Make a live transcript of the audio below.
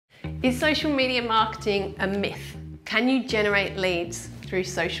Is social media marketing a myth? Can you generate leads through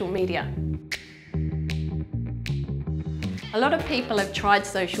social media? A lot of people have tried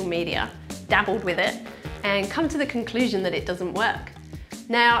social media, dabbled with it, and come to the conclusion that it doesn't work.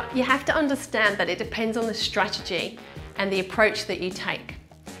 Now, you have to understand that it depends on the strategy and the approach that you take.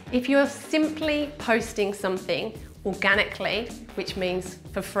 If you're simply posting something organically, which means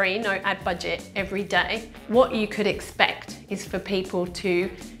for free, no ad budget every day, what you could expect is for people to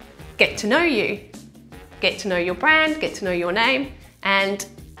get to know you, get to know your brand, get to know your name, and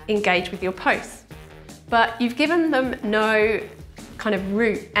engage with your posts. But you've given them no kind of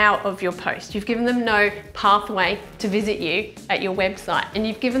route out of your post. You've given them no pathway to visit you at your website, and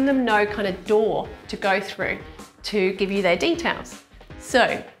you've given them no kind of door to go through to give you their details.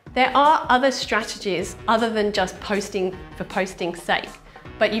 So there are other strategies other than just posting for posting's sake,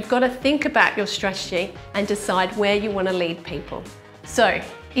 but you've got to think about your strategy and decide where you want to lead people. So,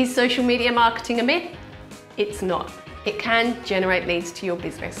 is social media marketing a myth? It's not. It can generate leads to your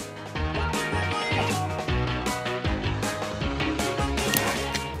business.